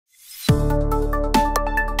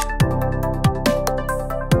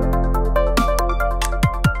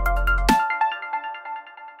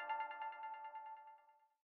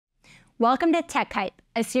Welcome to TecHype,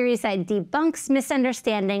 a series that debunks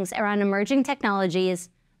misunderstandings around emerging technologies,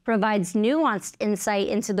 provides nuanced insight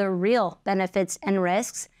into the real benefits and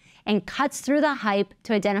risks, and cuts through the hype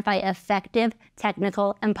to identify effective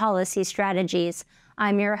technical and policy strategies.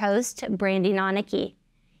 I'm your host, Brandy Nonicky.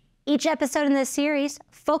 Each episode in this series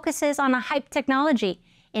focuses on a hype technology.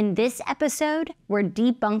 In this episode, we're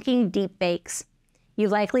debunking deepfakes.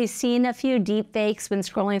 You've likely seen a few deepfakes when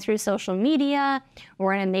scrolling through social media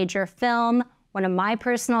or in a major film. One of my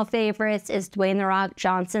personal favorites is Dwayne "The Rock"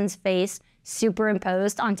 Johnson's face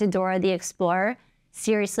superimposed onto Dora the Explorer.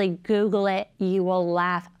 Seriously, Google it. You will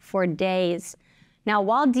laugh for days. Now,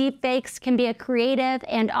 while deepfakes can be a creative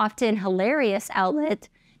and often hilarious outlet,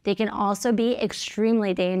 they can also be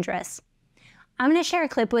extremely dangerous. I'm going to share a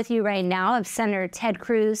clip with you right now of Senator Ted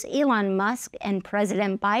Cruz, Elon Musk, and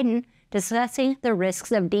President Biden discussing the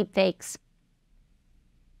risks of deepfakes.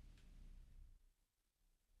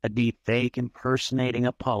 A deepfake impersonating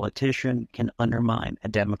a politician can undermine a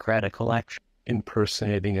democratic election.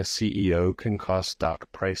 Impersonating a CEO can cause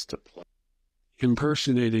stock price to plummet.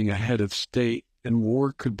 Impersonating a head of state and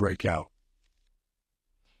war could break out.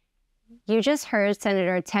 You just heard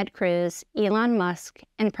Senator Ted Cruz, Elon Musk,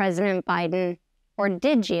 and President Biden, or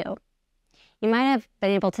did you? You might have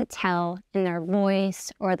been able to tell in their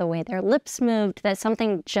voice or the way their lips moved that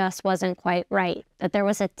something just wasn't quite right, that there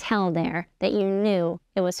was a tell there, that you knew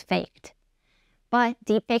it was faked. But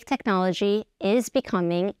deepfake technology is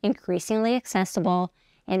becoming increasingly accessible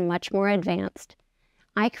and much more advanced.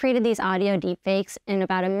 I created these audio deepfakes in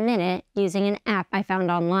about a minute using an app I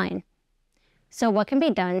found online. So what can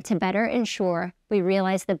be done to better ensure we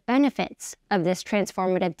realize the benefits of this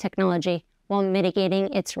transformative technology while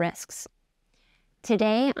mitigating its risks?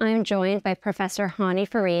 Today, I'm joined by Professor Hany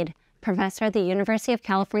Farid, professor at the University of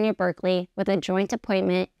California, Berkeley, with a joint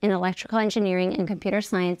appointment in electrical engineering and computer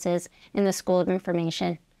sciences in the School of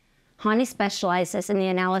Information. Hany specializes in the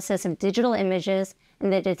analysis of digital images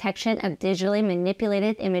and the detection of digitally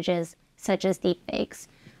manipulated images, such as deepfakes.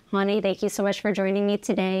 Hany, thank you so much for joining me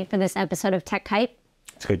today for this episode of TecHype.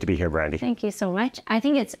 It's good to be here, Brandy. Thank you so much. I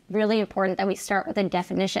think it's really important that we start with a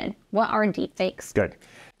definition. What are deepfakes? Good.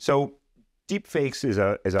 So deepfakes is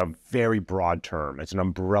a very broad term. It's an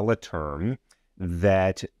umbrella term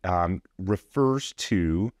that refers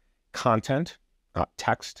to content,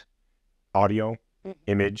 text, audio,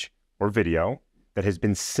 image, or video that has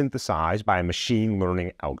been synthesized by a machine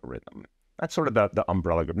learning algorithm. That's sort of the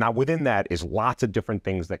umbrella group. Now, within that is lots of different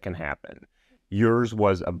things that can happen. Yours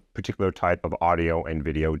was a particular type of audio and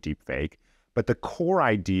video deepfake, but the core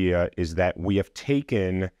idea is that we have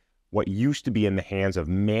taken what used to be in the hands of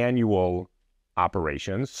manual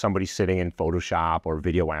operations, somebody sitting in Photoshop or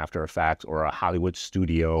Video After Effects or a Hollywood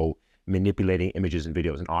studio manipulating images and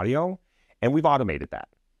videos and audio, and we've automated that.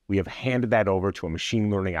 We have handed that over to a machine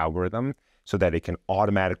learning algorithm so that it can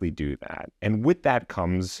automatically do that. And with that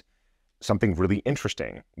comes something really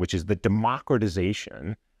interesting, which is the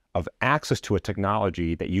democratization of access to a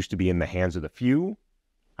technology that used to be in the hands of the few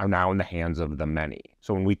are now in the hands of the many.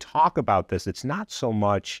 So when we talk about this, it's not so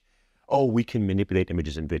much, oh, we can manipulate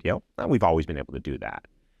images and video. Well, we've always been able to do that.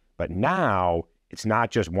 But now it's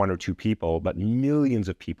not just one or two people, but millions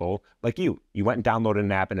of people like you. You went and downloaded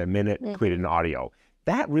an app in a minute, created an audio.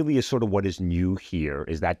 That really is sort of what is new here,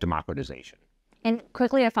 is that democratization. And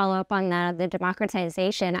quickly to follow up on that, the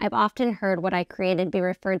democratization, I've often heard what I created be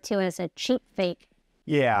referred to as a cheap fake.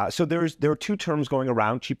 Yeah, so there are two terms going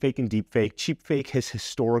around, cheap fake and deep fake. Cheap fake has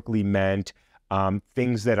historically meant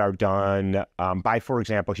things that are done by, for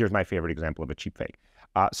example, here's my favorite example of a cheap fake.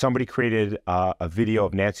 Somebody created a video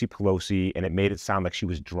of Nancy Pelosi and it made it sound like she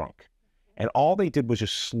was drunk. And all they did was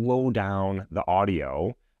just slow down the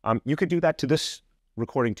audio. You could do that to this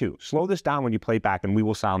recording too. Slow this down when you play back and we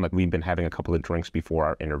will sound like we've been having a couple of drinks before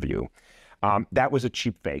our interview. That was a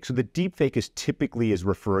cheap fake. So the deep fake is typically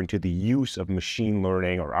referring to the use of machine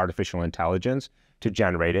learning or artificial intelligence to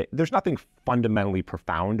generate it. There's nothing fundamentally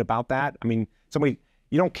profound about that. I mean,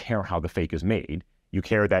 you don't care how the fake is made. You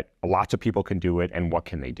care that lots of people can do it and what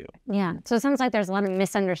can they do. Yeah, so it sounds like there's a lot of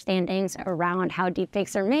misunderstandings around how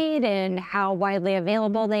deepfakes are made and how widely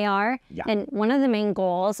available they are. Yeah. And one of the main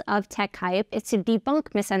goals of TecHype is to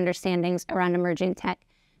debunk misunderstandings around emerging tech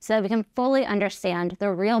so that we can fully understand the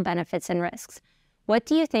real benefits and risks. What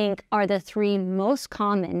do you think are the three most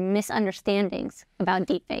common misunderstandings about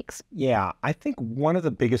deepfakes? Yeah, I think one of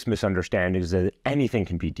the biggest misunderstandings is that anything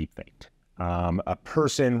can be deepfaked. A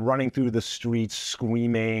person running through the streets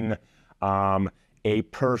screaming, a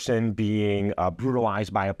person being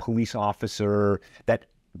brutalized by a police officer, that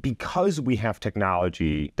because we have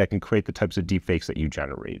technology that can create the types of deepfakes that you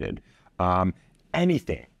generated,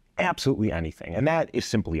 anything absolutely anything. And that is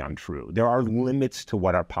simply untrue. There are limits to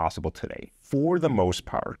what are possible today. For the most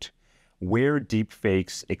part, where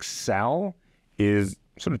deepfakes excel is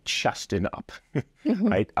sort of chested up,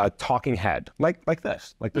 right? A talking head, like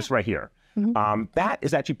this right here. That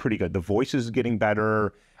is actually pretty good. The voice is getting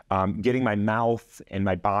better, getting my mouth and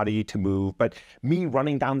my body to move. But me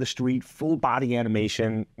running down the street, full body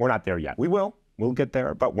animation, we're not there yet. We'll get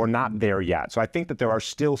there, but we're not there yet. So I think that there are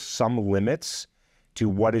still some limits to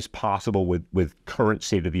what is possible with current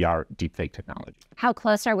state-of-the-art deepfake technology. How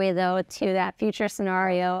close are we, though, to that future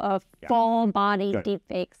scenario of full-body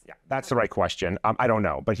deepfakes? Yeah, that's the right question. I don't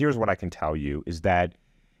know, but here's what I can tell you is that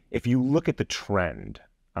if you look at the trend,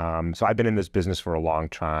 so I've been in this business for a long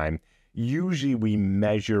time, usually we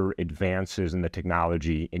measure advances in the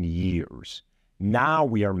technology in years. Now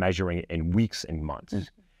we are measuring it in weeks and months.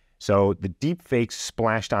 So the deepfakes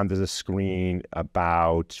splashed onto the screen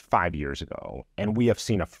about 5 years ago, and we have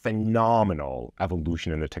seen a phenomenal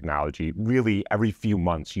evolution in the technology. Really, every few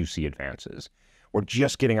months you see advances. We're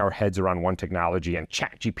just getting our heads around one technology, and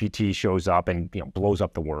ChatGPT shows up and blows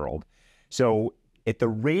up the world. So at the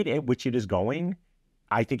rate at which it is going,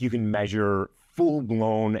 I think you can measure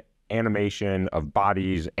full-blown animation of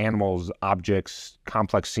bodies, animals, objects,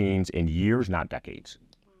 complex scenes in years, not decades.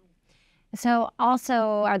 So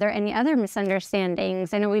also, are there any other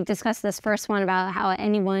misunderstandings? I know we've discussed this first one about how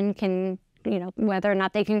anyone can, whether or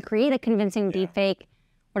not they can create a convincing deepfake.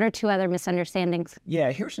 What are two other misunderstandings?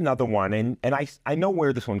 Yeah, here's another one. And I know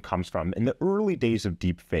where this one comes from. In the early days of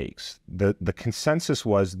deepfakes, the consensus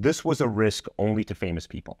was this was a risk only to famous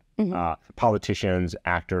people, politicians,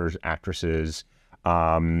 actors, actresses,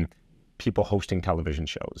 people hosting television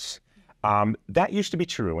shows. That used to be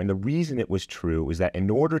true. And the reason it was true is that in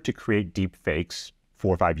order to create deepfakes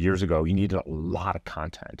 4 or 5 years ago, you needed a lot of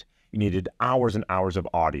content. You needed hours and hours of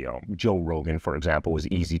audio. Joe Rogan, for example, was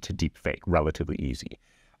easy to deepfake, relatively easy.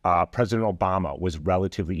 President Obama was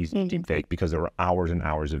relatively easy to deepfake because there were hours and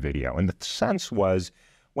hours of video. And the sense was,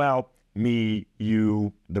 well, me,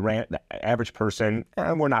 you, the average person,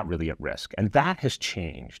 we're not really at risk. And that has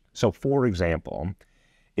changed. So for example,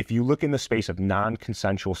 if you look in the space of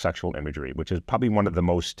non-consensual sexual imagery, which is probably one of the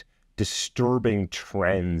most disturbing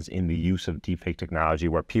trends in the use of deepfake technology,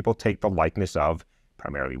 where people take the likeness of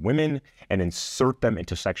primarily women and insert them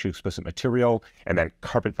into sexually explicit material and then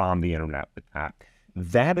carpet bomb the internet with that.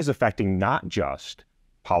 That is affecting not just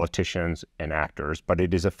politicians and actors, but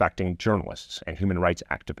it is affecting journalists and human rights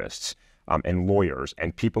activists and lawyers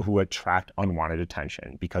and people who attract unwanted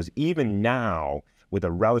attention. Because even now, with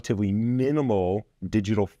a relatively minimal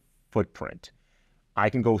digital footprint, I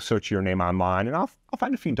can go search your name online and I'll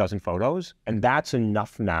find a few dozen photos. And that's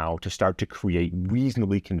enough now to start to create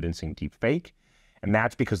reasonably convincing deepfake. And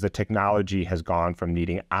that's because the technology has gone from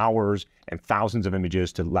needing hours and thousands of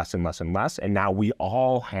images to less and less and less. And now we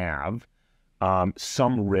all have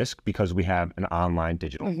some risk because we have an online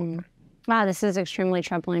digital footprint. Wow, this is extremely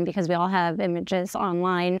troubling because we all have images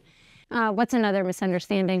online. What's another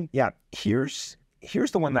misunderstanding? Yeah, here's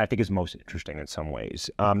the one that I think is most interesting in some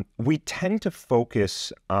ways. We tend to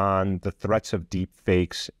focus on the threats of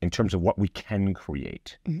deepfakes in terms of what we can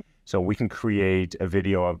create. So we can create a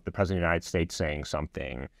video of the President of the United States saying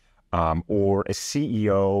something, or a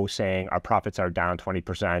CEO saying our profits are down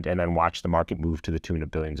 20% and then watch the market move to the tune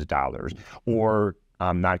of billions of dollars, or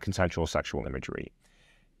non-consensual sexual imagery.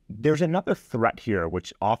 There's another threat here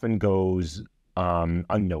which often goes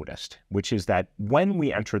unnoticed, which is that when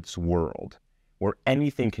we enter this world where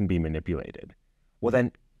anything can be manipulated, well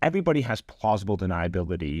then everybody has plausible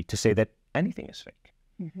deniability to say that anything is fake.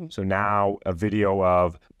 So now a video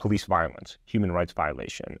of police violence, human rights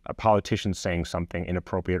violation, a politician saying something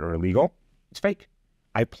inappropriate or illegal, it's fake.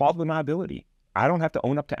 I have plausible deniability. I don't have to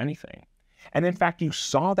own up to anything. And in fact, you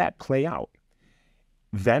saw that play out.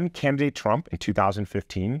 Then candidate Trump in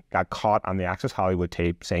 2015 got caught on the Access Hollywood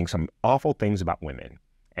tape saying some awful things about women.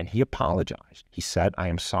 And he apologized. He said, I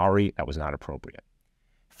am sorry, that was not appropriate.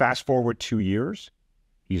 Fast forward 2 years,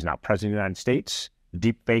 he's now president of the United States.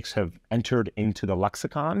 Deepfakes have entered into the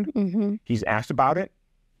lexicon. He's asked about it.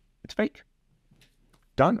 It's fake.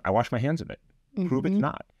 Done. I wash my hands of it. Prove it's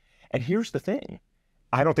not. And here's the thing.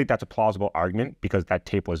 I don't think that's a plausible argument because that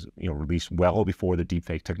tape was released well before the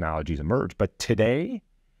deepfake technologies emerged. But today,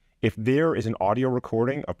 if there is an audio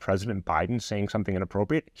recording of President Biden saying something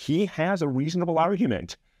inappropriate, he has a reasonable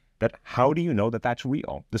argument that how do you know that that's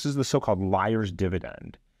real? This is the so-called liar's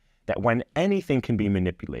dividend. That when anything can be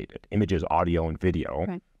manipulated, images, audio, and video,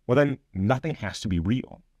 well, then nothing has to be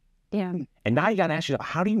real. Yeah. And now you got to ask yourself,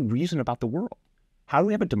 how do you reason about the world? How do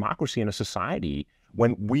we have a democracy and a society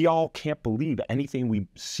When we all can't believe anything we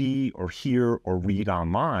see or hear or read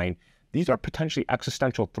online, these are potentially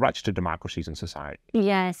existential threats to democracies and society.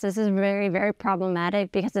 Yes, this is very, very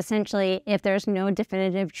problematic because essentially if there's no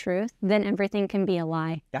definitive truth, then everything can be a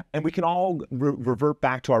lie. Yeah, and we can all revert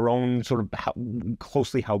back to our own sort of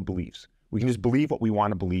closely held beliefs. We can just believe what we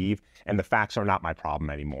want to believe, and the facts are not my problem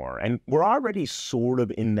anymore. And we're already sort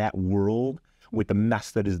of in that world with the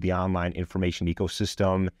mess that is the online information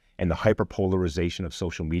ecosystem and the hyperpolarization of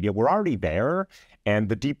social media. We're already there, and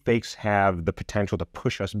the deepfakes have the potential to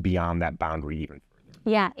push us beyond that boundary even further.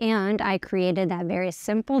 Yeah, and I created that very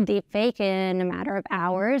simple deepfake in a matter of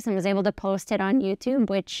hours and was able to post it on YouTube,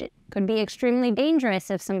 which could be extremely dangerous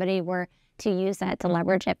if somebody were to use that to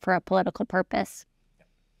leverage it for a political purpose.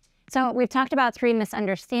 So we've talked about 3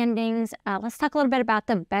 misunderstandings. Let's talk a little bit about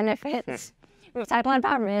the benefits. We've talked a lot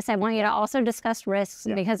about risks. I want you to also discuss risks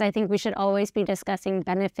because I think we should always be discussing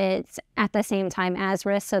benefits at the same time as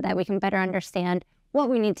risks so that we can better understand what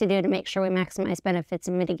we need to do to make sure we maximize benefits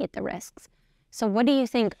and mitigate the risks. So what do you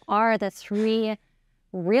think are the 3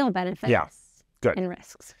 real benefits and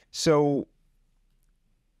risks? So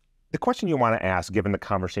the question you want to ask, given the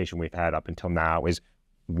conversation we've had up until now, is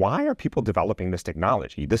why are people developing this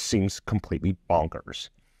technology? This seems completely bonkers.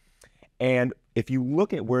 And if you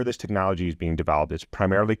look at where this technology is being developed, it's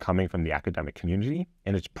primarily coming from the academic community,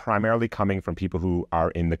 and it's primarily coming from people who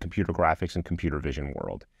are in the computer graphics and computer vision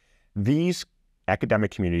world. These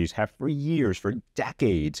academic communities have for years, for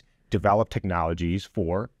decades, developed technologies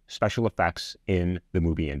for special effects in the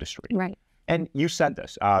movie industry. Right. And you said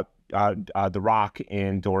this, The Rock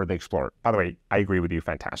in Dora the Explorer. By the way, I agree with you,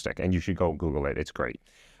 fantastic. And you should go Google it, it's great.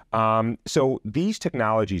 So these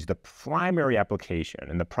technologies, the primary application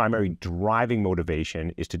and the primary driving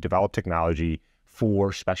motivation is to develop technology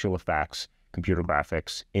for special effects, computer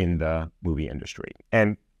graphics in the movie industry.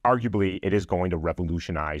 And arguably, it is going to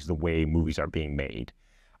revolutionize the way movies are being made.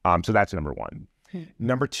 So that's number 1.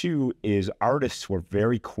 Number 2 is artists were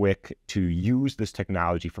very quick to use this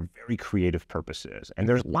technology for very creative purposes. And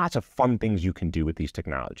there's lots of fun things you can do with these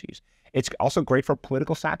technologies. It's also great for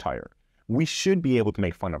political satire. We should be able to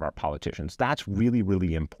make fun of our politicians. That's really,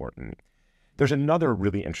 really important. There's another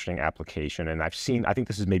really interesting application, and I think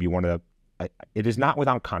this is maybe one of the, it is not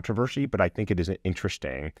without controversy, but I think it is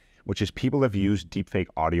interesting, which is people have used deepfake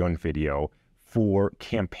audio and video for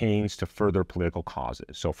campaigns to further political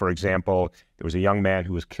causes. So for example, there was a young man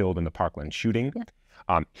who was killed in the Parkland shooting.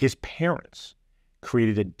 His parents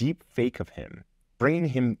created a deep fake of him, bringing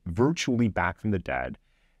him virtually back from the dead,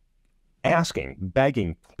 asking,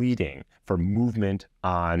 begging, pleading for movement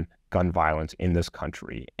on gun violence in this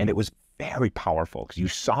country. And it was very powerful because you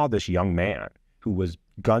saw this young man who was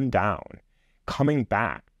gunned down coming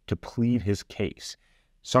back to plead his case.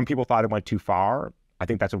 Some people thought it went too far. I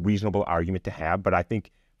think that's a reasonable argument to have, but I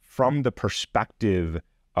think from the perspective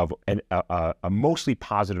of a mostly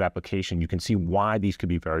positive application, you can see why these could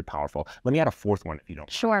be very powerful. Let me add a 4th one if you don't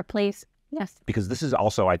mind. Sure, please. Yes. Because this is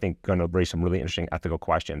also, I think, going to raise some really interesting ethical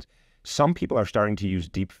questions. Some people are starting to use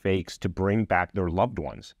deep fakes to bring back their loved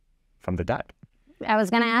ones from the dead. I was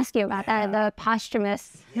going to ask you about that, the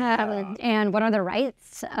posthumous, and what are the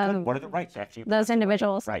rights of those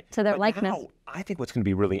individuals to their likeness? Now, I think what's going to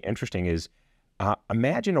be really interesting is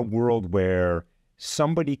imagine a world where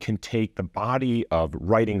somebody can take the body of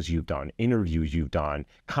writings you've done, interviews you've done,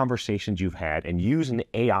 conversations you've had, and use an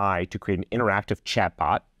AI to create an interactive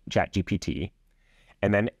chatbot, ChatGPT,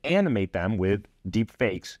 and then animate them with deep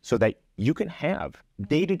fakes so that you can have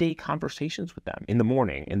day-to-day conversations with them in the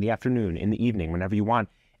morning, in the afternoon, in the evening, whenever you want.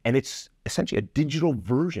 And it's essentially a digital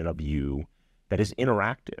version of you that is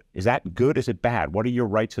interactive. Is that good? Is it bad? What are your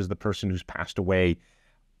rights as the person who's passed away?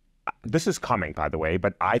 This is coming, by the way,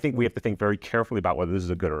 but I think we have to think very carefully about whether this is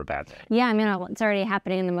a good or a bad thing. Yeah, I mean, it's already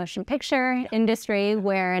happening in the motion picture industry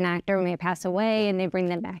where an actor may pass away and they bring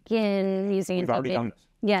them back in using... We've already done this.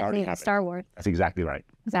 Yeah, Star Wars. That's exactly right.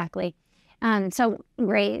 Exactly. So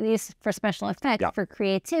great, these for special effects, for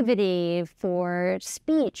creativity, for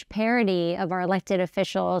speech, parody of our elected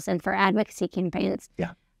officials, and for advocacy campaigns.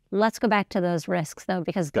 Yeah. Let's go back to those risks, though,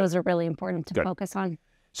 because those are really important to focus on.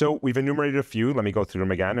 So we've enumerated a few. Let me go through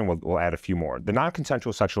them again, and we'll add a few more. The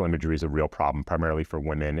non-consensual sexual imagery is a real problem, primarily for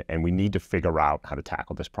women, and we need to figure out how to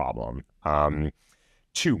tackle this problem.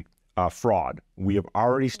 2, fraud. We have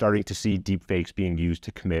already started to see deepfakes being used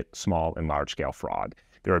to commit small and large-scale fraud.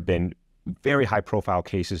 There have been very high-profile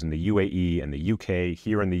cases in the UAE and the UK,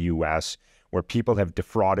 here in the US, where people have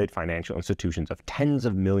defrauded financial institutions of tens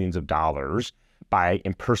of millions of dollars by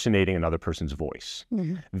impersonating another person's voice.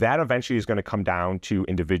 That eventually is going to come down to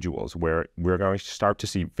individuals where we're going to start to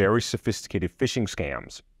see very sophisticated phishing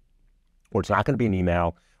scams or it's not going to be an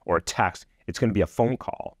email or a text. It's going to be a phone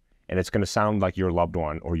call, and it's going to sound like your loved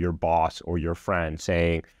one or your boss or your friend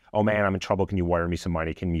saying, oh man, I'm in trouble. Can you wire me some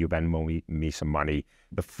money? Can you Venmo me some money?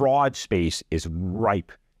 The fraud space is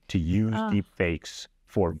ripe to use deep fakes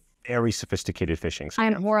for very sophisticated phishing scams.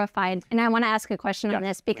 I'm horrified. And I want to ask a question on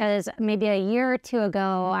this because maybe a year or two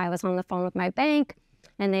ago, I was on the phone with my bank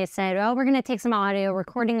and they said, oh, we're going to take some audio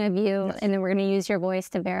recording of you and then we're going to use your voice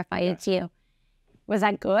to verify it's you. Was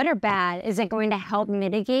that good or bad? Is it going to help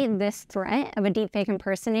mitigate this threat of a deepfake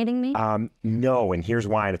impersonating me? No, and here's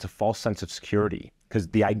why. And it's a false sense of security, because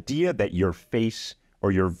the idea that your face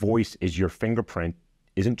or your voice is your fingerprint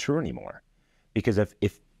isn't true anymore. Because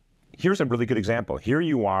if here's a really good example. Here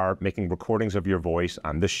you are making recordings of your voice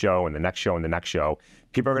on this show and the next show and the next show.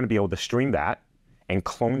 People are going to be able to stream that and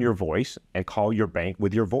clone your voice and call your bank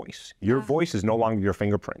with your voice. Your voice is no longer your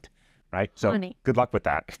fingerprint, right? So good luck with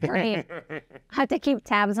that. Right. I have to keep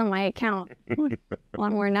tabs on my account. Now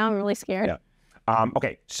I'm really scared. Yeah.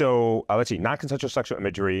 Okay, so let's see. Non-consensual sexual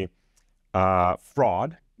imagery,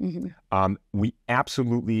 fraud. We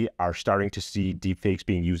absolutely are starting to see deepfakes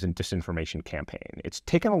being used in disinformation campaign. It's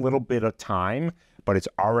taken a little bit of time, but it's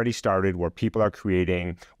already started where people are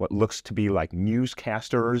creating what looks to be like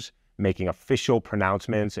newscasters making official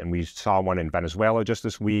pronouncements. And we saw one in Venezuela just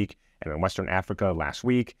this week and in Western Africa last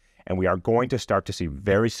week. And we are going to start to see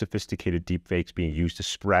very sophisticated deepfakes being used to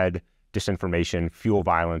spread disinformation, fuel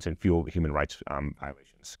violence, and fuel human rights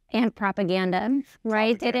violations. And propaganda,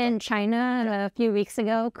 right? Didn't China a few weeks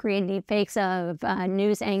ago create deepfakes of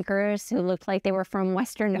news anchors who looked like they were from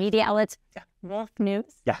Western media outlets? Wolf News?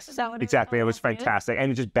 Yes, exactly. It was fantastic.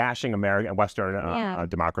 And just bashing American Western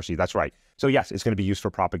democracy. That's right. So yes, it's going to be used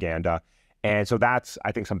for propaganda. And so that's,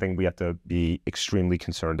 I think, something we have to be extremely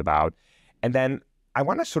concerned about. And then I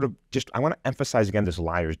want to I want to emphasize again this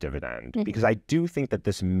liar's dividend, because I do think that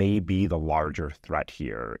this may be the larger threat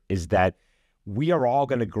here, is that we are all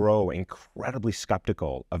going to grow incredibly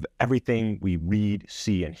skeptical of everything we read,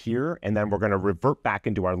 see, and hear. And then we're going to revert back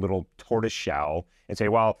into our little tortoise shell and say,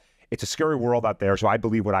 well, it's a scary world out there, so I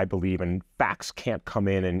believe what I believe, and facts can't come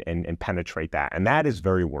in and penetrate that. And that is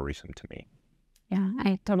very worrisome to me. Yeah,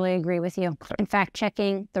 I totally agree with you. And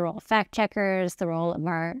fact-checking, the role of fact-checkers, the role of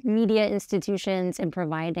our media institutions in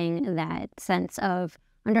providing that sense of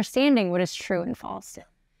understanding what is true and false.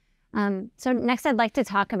 So next, I'd like to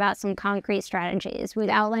talk about some concrete strategies. We've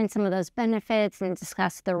outlined some of those benefits and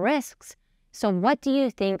discussed the risks. So what do you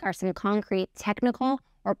think are some concrete technical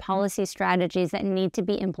or policy strategies that need to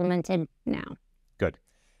be implemented now? Good.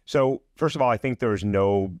 So first of all, I think there's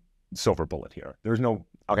no silver bullet here. There's no,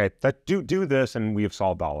 okay, do this and we have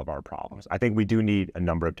solved all of our problems. I think we do need a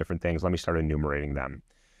number of different things. Let me start enumerating them.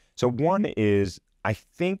 So one is, I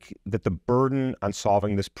think that the burden on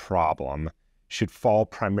solving this problem should fall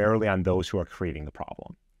primarily on those who are creating the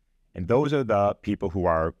problem. And those are the people who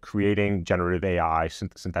are creating generative AI,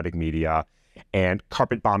 synthetic media, and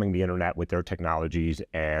carpet bombing the internet with their technologies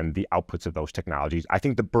and the outputs of those technologies. I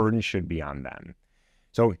think the burden should be on them.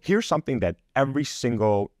 So here's something that every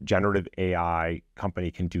single generative AI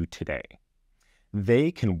company can do today.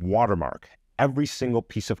 They can watermark every single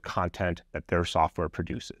piece of content that their software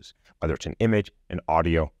produces, whether it's an image, an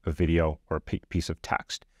audio, a video, or a piece of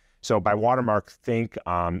text. So by watermark, think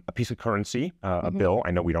a piece of currency, a bill.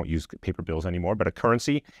 I know we don't use paper bills anymore, but a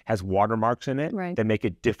currency has watermarks in it that make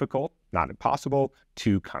it difficult, not impossible,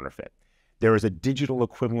 to counterfeit. There is a digital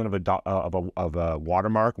equivalent of a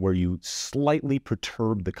watermark where you slightly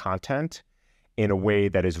perturb the content in a way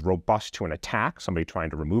that is robust to an attack, somebody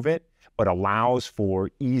trying to remove it, but allows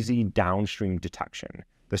for easy downstream detection.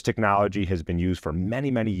 This technology has been used for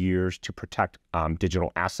many, many years to protect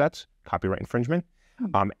digital assets, copyright infringement,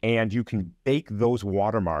 and you can bake those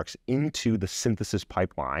watermarks into the synthesis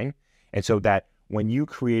pipeline. And so that when you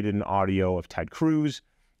created an audio of Ted Cruz,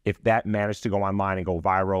 if that managed to go online and go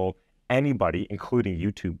viral, anybody, including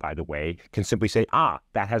YouTube, by the way, can simply say,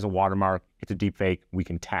 that has a watermark, it's a deepfake, we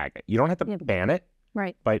can tag it. You don't have to ban it,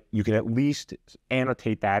 but you can at least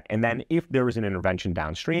annotate that. And then if there is an intervention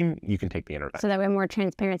downstream, you can take the intervention. So that we have more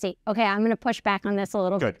transparency. Okay, I'm going to push back on this a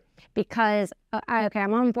little bit because,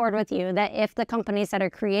 I'm on board with you that if the companies that are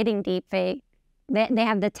creating deepfake, they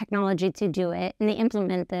have the technology to do it and they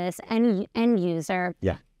implement this, end user,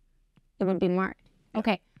 it would be marked.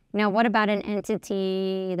 Okay. Now, what about an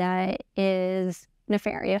entity that is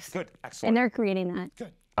nefarious? Good, excellent. And they're creating that.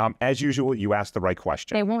 Good. As usual, you asked the right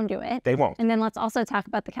question. They won't do it. They won't. And then let's also talk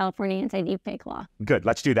about the California anti-deepfake law. Good,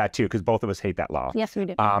 let's do that too, because both of us hate that law. Yes, we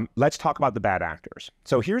do. Let's talk about the bad actors.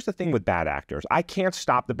 So here's the thing with bad actors. I can't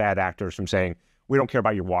stop the bad actors from saying, we don't care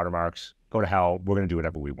about your watermarks, go to hell, we're going to do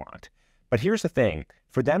whatever we want. But here's the thing.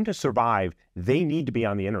 For them to survive, they need to be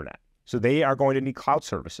on the internet. So they are going to need cloud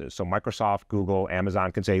services. So Microsoft, Google,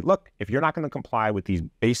 Amazon can say, look, if you're not going to comply with these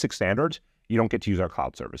basic standards, you don't get to use our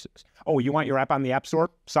cloud services. Oh, you want your app on the App Store?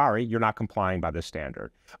 Sorry, you're not complying by this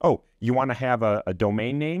standard. Oh, you want to have a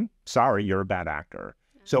domain name? Sorry, you're a bad actor.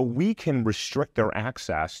 So we can restrict their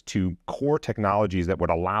access to core technologies that would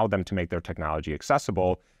allow them to make their technology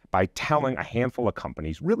accessible by telling a handful of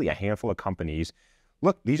companies, really a handful of companies,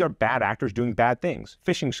 look, these are bad actors doing bad things,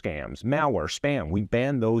 phishing scams, malware, spam. We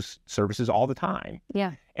ban those services all the time.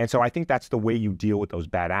 Yeah. And so I think that's the way you deal with those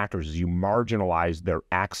bad actors is you marginalize their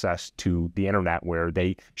access to the internet where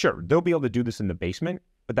they'll be able to do this in the basement,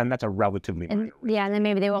 but then that's a relatively minor risk. Yeah, and then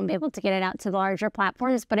maybe they won't be able to get it out to the larger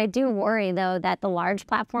platforms. But I do worry, though, that the large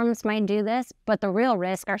platforms might do this, but the real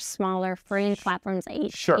risk are smaller free platforms,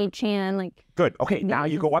 8chan, like... Good. Okay, now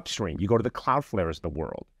you go upstream. You go to the Cloudflares of the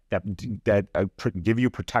world that give you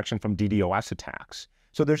protection from DDoS attacks.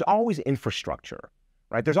 So there's always infrastructure,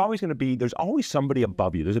 right? There's always somebody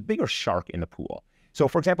above you. There's a bigger shark in the pool. So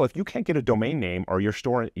for example, if you can't get a domain name or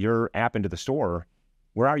your app into the store,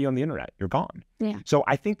 where are you on the internet? You're gone. Yeah. So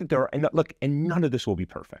I think that and none of this will be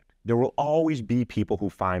perfect. There will always be people who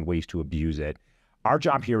find ways to abuse it. Our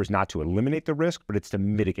job here is not to eliminate the risk, but it's to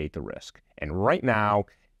mitigate the risk. And right now,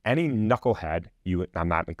 any knucklehead, I'm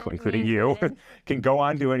not including you, can go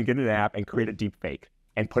on to it and get an app and create a deep fake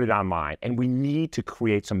and put it online. And we need to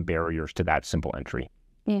create some barriers to that simple entry.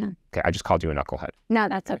 Yeah. Okay, I just called you a knucklehead. No,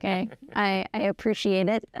 that's okay. I appreciate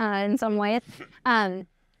it in some ways.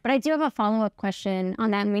 But I do have a follow-up question on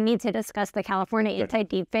that, and we need to discuss the California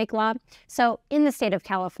anti-deepfake law. So in the state of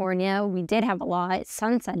California, we did have a law, it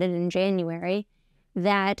sunsetted in January,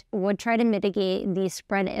 that would try to mitigate the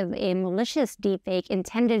spread of a malicious deepfake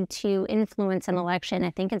intended to influence an election.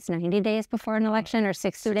 I think it's 90 days before an election or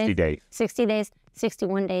 60 days. 60 days. 60 days,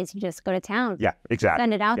 61 days, you just go to town. Yeah, exactly.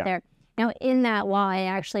 Send it out there. Now, in that law, it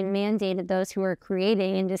actually mandated those who are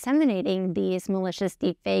creating and disseminating these malicious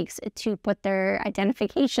deepfakes to put their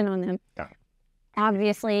identification on them. Yeah.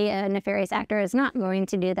 Obviously, a nefarious actor is not going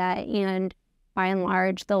to do that, and by and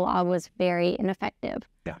large, the law was very ineffective.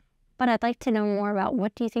 Yeah. But I'd like to know more about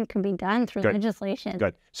what do you think could be done through legislation?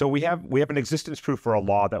 Good. So we have an existence proof for a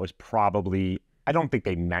law that was probably, I don't think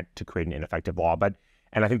they meant to create an ineffective law,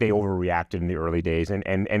 and I think they overreacted in the early days,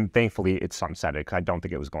 and thankfully it's sunsetted because I don't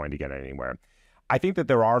think it was going to get anywhere. I think that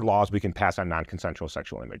there are laws we can pass on non-consensual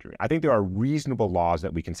sexual imagery. I think there are reasonable laws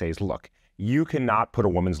that we can say is, look, you cannot put a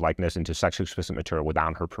woman's likeness into sexually explicit material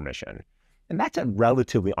without her permission. And that's a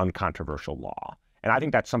relatively uncontroversial law. And I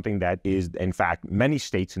think that's something that is, in fact, many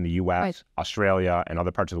states in the U.S., Australia, and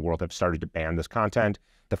other parts of the world have started to ban this content.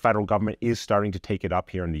 The federal government is starting to take it up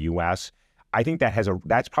here in the U.S. I think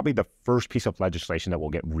that's probably the first piece of legislation that will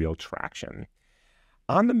get real traction.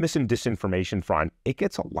 On the mis and disinformation front, it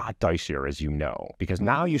gets a lot dicier, as you know, because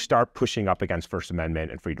now you start pushing up against First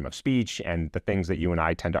Amendment and freedom of speech and the things that you and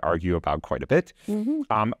I tend to argue about quite a bit. Here's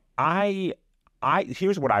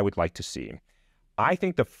what I would like to see. I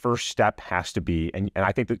think the first step has to be, and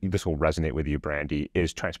I think that this will resonate with you, Brandy,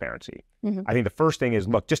 is transparency. I think the first thing is,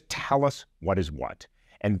 look, just tell us what is what.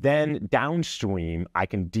 And then downstream, I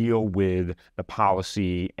can deal with the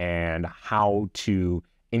policy and how to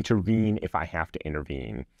intervene if I have to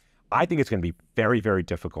intervene. I think it's going to be very, very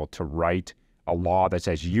difficult to write a law that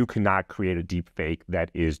says you cannot create a deep fake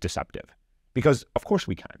that is deceptive. Because, of course,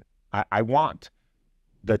 we can. I want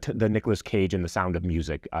the Nicolas Cage and The Sound of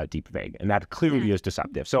Music deep fake, and that clearly is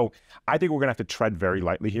deceptive. So I think we're going to have to tread very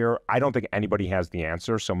lightly here. I don't think anybody has the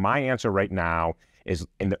answer. So my answer right now is,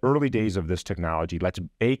 in the early days of this technology, let's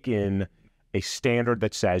bake in a standard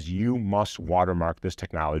that says you must watermark this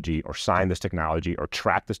technology or sign this technology or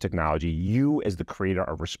track this technology. You as the creator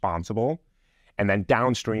are responsible. And then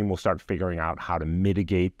downstream, we'll start figuring out how to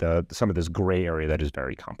mitigate some of this gray area that is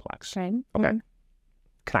very complex. Okay. Okay.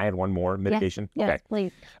 Can I add one more mitigation? Yes,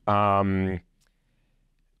 please. Up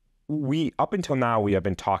until now, we have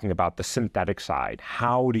been talking about the synthetic side.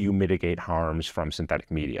 How do you mitigate harms from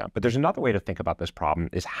synthetic media? But there's another way to think about this problem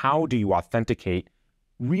is how do you authenticate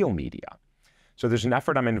real media? So there's an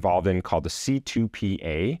effort I'm involved in called the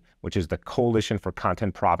C2PA, which is the Coalition for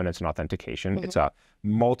Content Provenance and Authentication. It's a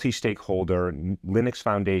multi-stakeholder Linux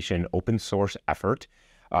Foundation open source effort.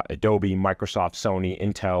 Adobe, Microsoft, Sony,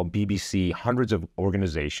 Intel, BBC, hundreds of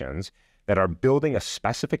organizations that are building a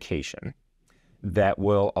specification that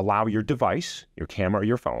will allow your device, your camera or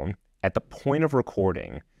your phone, at the point of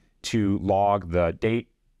recording to log the date,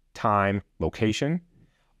 time, location,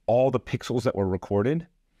 all the pixels that were recorded,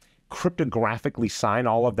 cryptographically sign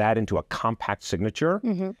all of that into a compact signature,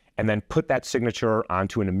 and then put that signature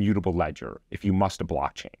onto an immutable ledger if you must a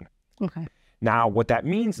blockchain. Okay. Now, what that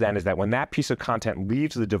means then is that when that piece of content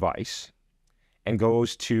leaves the device and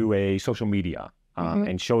goes to a social media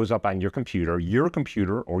and shows up on your computer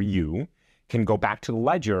or you can go back to the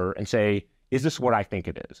ledger and say, is this what I think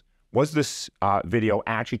it is? Was this video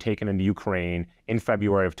actually taken in Ukraine in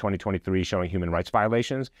February of 2023 showing human rights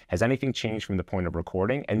violations? Has anything changed from the point of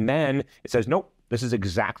recording? And then it says, nope, this is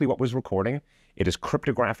exactly what was recording. It is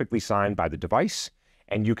cryptographically signed by the device.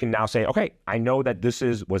 And you can now say, okay, I know that this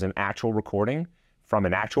was an actual recording from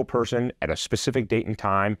an actual person at a specific date and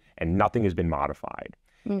time, and nothing has been modified.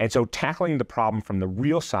 And so tackling the problem from the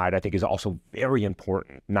real side, I think, is also very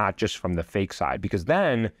important, not just from the fake side, because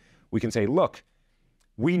then we can say, look,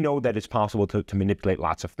 we know that it's possible to manipulate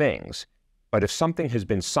lots of things, but if something has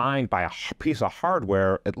been signed by a piece of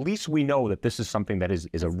hardware, at least we know that this is something that is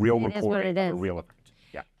a real recording, a real event.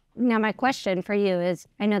 Yeah. Now, my question for you is,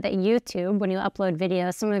 I know that YouTube, when you upload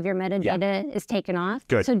videos, some of your metadata is taken off.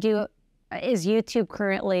 Good. So is YouTube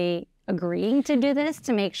currently agreeing to do this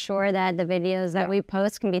to make sure that the videos that we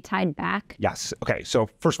post can be tied back? Yes. Okay. So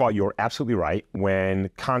first of all, you're absolutely right. When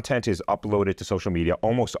content is uploaded to social media,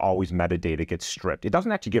 almost always metadata gets stripped. It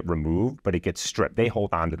doesn't actually get removed, but it gets stripped. They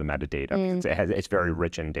hold on to the metadata because it's very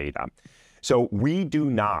rich in data. So we do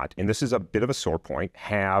not, and this is a bit of a sore point,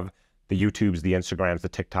 have the YouTubes, the Instagrams, the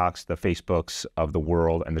TikToks, the Facebooks of the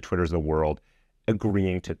world, and the Twitters of the world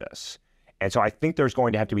agreeing to this. And so I think there's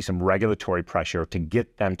going to have to be some regulatory pressure to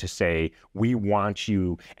get them to say, we want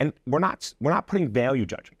you, and we're not putting value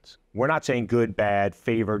judgments. We're not saying good, bad,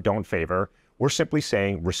 favor, don't favor. We're simply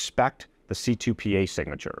saying respect the C2PA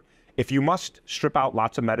signature. If you must strip out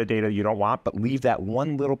lots of metadata you don't want, but leave that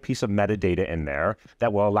one little piece of metadata in there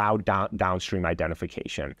that will allow downstream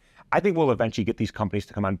identification. I think we'll eventually get these companies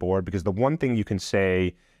to come on board, because the one thing you can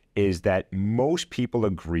say is that most people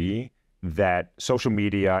agree that social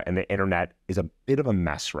media and the internet is a bit of a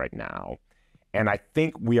mess right now. And I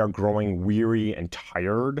think we are growing weary and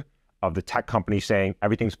tired of the tech companies saying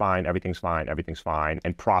everything's fine, everything's fine, everything's fine,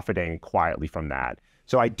 and profiting quietly from that.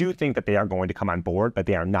 So I do think that they are going to come on board, but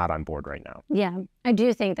they are not on board right now. Yeah, I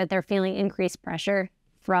do think that they're feeling increased pressure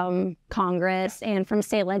from Congress and from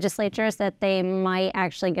state legislatures that they might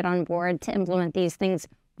actually get on board to implement these things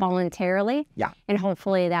voluntarily. Yeah. And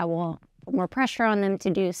hopefully that will put more pressure on them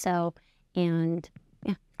to do so. And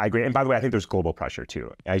yeah. I agree. And by the way, I think there's global pressure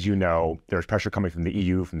too. As you know, there's pressure coming from the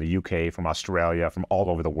EU, from the UK, from Australia, from all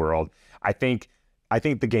over the world. I think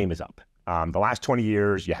the game is up. The last 20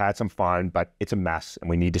 years, you had some fun, but it's a mess, and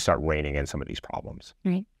we need to start reining in some of these problems.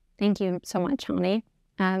 Right. Thank you so much, Hany.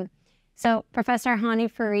 So Professor Hany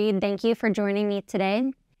Farid, thank you for joining me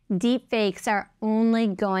today. Deepfakes are only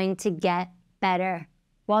going to get better.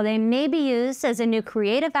 While they may be used as a new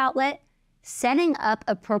creative outlet, setting up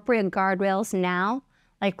appropriate guardrails now,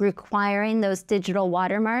 like requiring those digital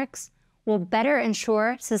watermarks, will better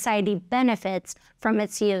ensure society benefits from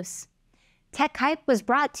its use. TecHype was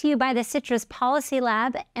brought to you by the Citrus Policy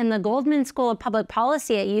Lab and the Goldman School of Public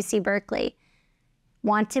Policy at UC Berkeley.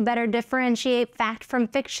 Want to better differentiate fact from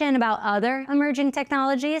fiction about other emerging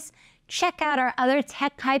technologies? Check out our other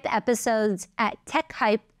TecHype episodes at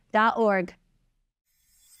techhype.org.